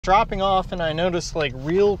Dropping off and I noticed like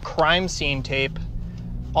real crime scene tape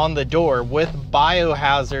on the door with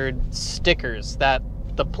biohazard stickers that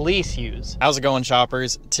the police use. How's it going,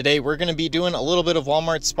 shoppers? Today we're going to be doing a little bit of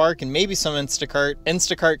Walmart Spark and maybe some Instacart.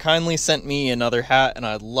 Instacart kindly sent me another hat and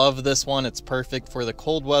I love this one. It's perfect for the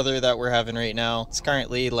cold weather that we're having right now. It's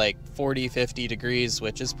currently like 40-50 degrees,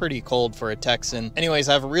 which is pretty cold for a Texan. Anyways,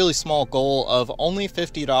 I have a really small goal of only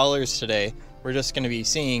 $50 today. We're just going to be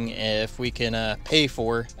seeing if we can pay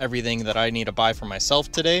for everything that I need to buy for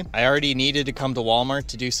myself today. I already needed to come to Walmart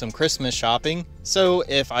to do some Christmas shopping, so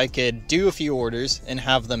if I could do a few orders and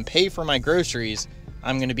have them pay for my groceries,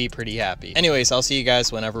 I'm going to be pretty happy. Anyways, I'll see you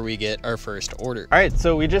guys whenever we get our first order. All right,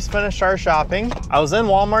 so we just finished our shopping. I was in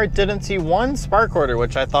Walmart, didn't see one Spark order,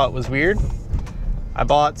 which I thought was weird. I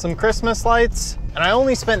bought some Christmas lights and I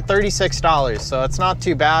only spent $36, so it's not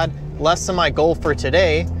too bad, less than my goal for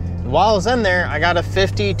today. While I was in there, I got a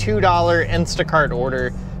 $52 Instacart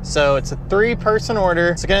order. So it's a 3-person order.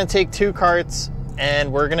 It's gonna take 2 carts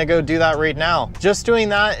and we're gonna go do that right now. Just doing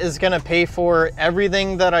that is gonna pay for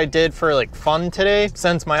everything that I did for like fun today,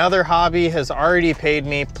 since my other hobby has already paid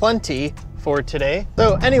me plenty for today.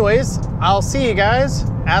 So anyways, I'll see you guys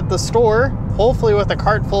at the store, hopefully with a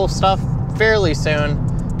cart full of stuff fairly soon,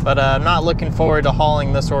 but I'm not looking forward to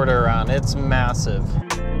hauling this order around. It's massive.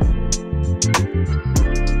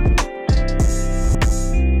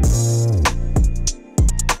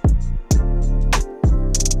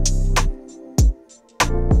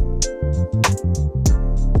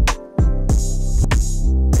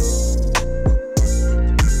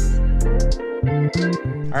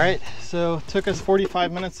 All right, so it took us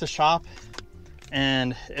 45 minutes to shop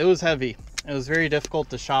and it was heavy. It was very difficult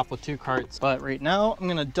to shop with 2 carts, but right now I'm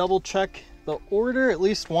gonna double check the order, at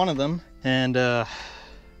least one of them. And man,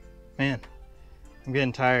 I'm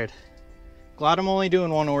getting tired. Glad I'm only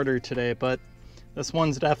doing 1 order today, but this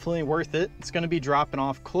one's definitely worth it. It's gonna be dropping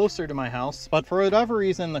off closer to my house, but for whatever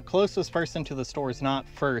reason, the closest person to the store is not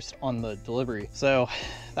first on the delivery. So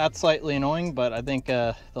that's slightly annoying, but I think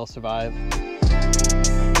they'll survive.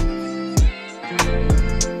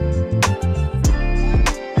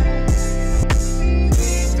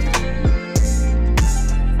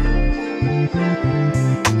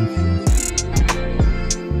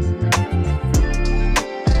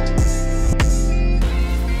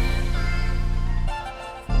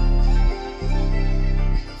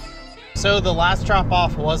 So the last drop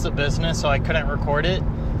off was a business, so I couldn't record it,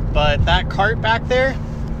 but that cart back there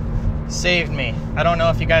saved me. I don't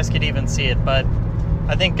know if you guys could even see it, but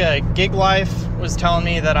I think Gig Life was telling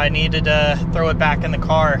me that I needed to throw it back in the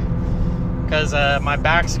car because my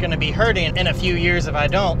back's gonna be hurting in a few years if I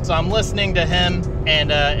don't. So I'm listening to him,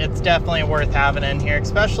 and it's definitely worth having in here,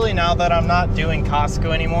 especially now that I'm not doing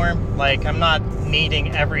Costco anymore. Like, I'm not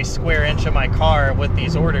needing every square inch of my car with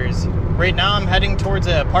these orders. Right now I'm heading towards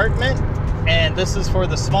an apartment, and this is for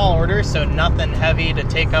the small order, so nothing heavy to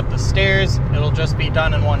take up the stairs. It'll just be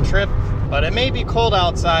done in 1 trip. But it may be cold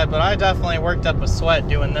outside, but I definitely worked up a sweat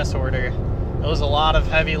doing this order. It was a lot of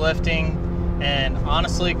heavy lifting and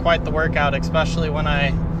honestly quite the workout, especially when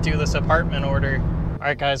I do this apartment order. All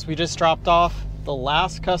right guys, we just dropped off the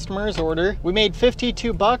last customer's order. We made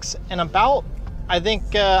 52 bucks in about, I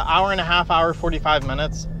think, hour and a half, hour 45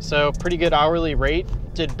 minutes. So pretty good hourly rate.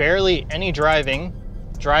 Did barely any driving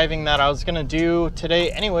that I was gonna do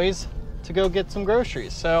today anyways, to go get some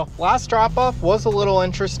groceries. So last drop off was a little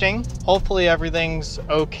interesting. Hopefully everything's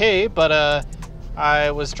okay, but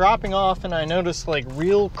I was dropping off and I noticed like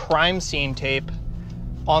real crime scene tape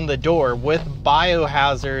on the door with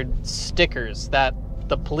biohazard stickers that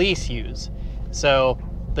the police use. So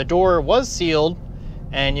the door was sealed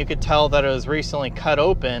and you could tell that it was recently cut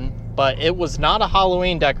open, but it was not a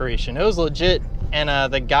Halloween decoration. It was legit.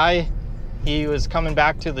 And the guy, he was coming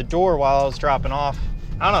back to the door while I was dropping off.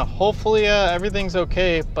 I don't know, hopefully everything's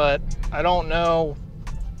okay, but I don't know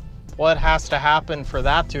what has to happen for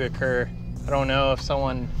that to occur. I don't know if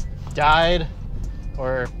someone died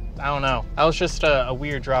or I don't know. That was just a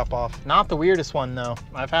weird drop off. Not the weirdest one though.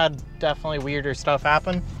 I've had definitely weirder stuff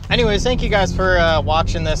happen. Anyways, thank you guys for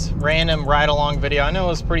watching this random ride along video. I know it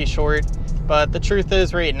was pretty short, but the truth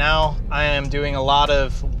is right now I am doing a lot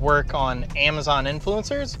of work on Amazon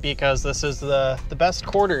influencers because this is the best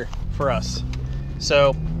quarter for us.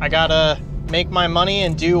 So I gotta make my money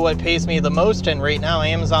and do what pays me the most, and right now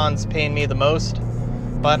Amazon's paying me the most.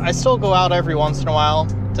 But I still go out every once in a while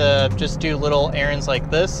to just do little errands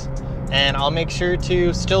like this, and I'll make sure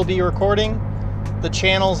to still be recording. The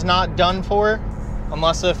channel's not done for,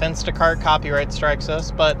 unless if Instacart copyright strikes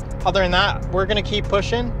us, but other than that, we're gonna keep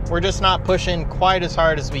pushing. We're just not pushing quite as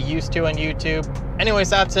hard as we used to on YouTube.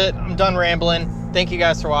 Anyways, that's it. I'm done rambling. Thank you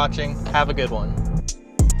guys for watching. Have a good one.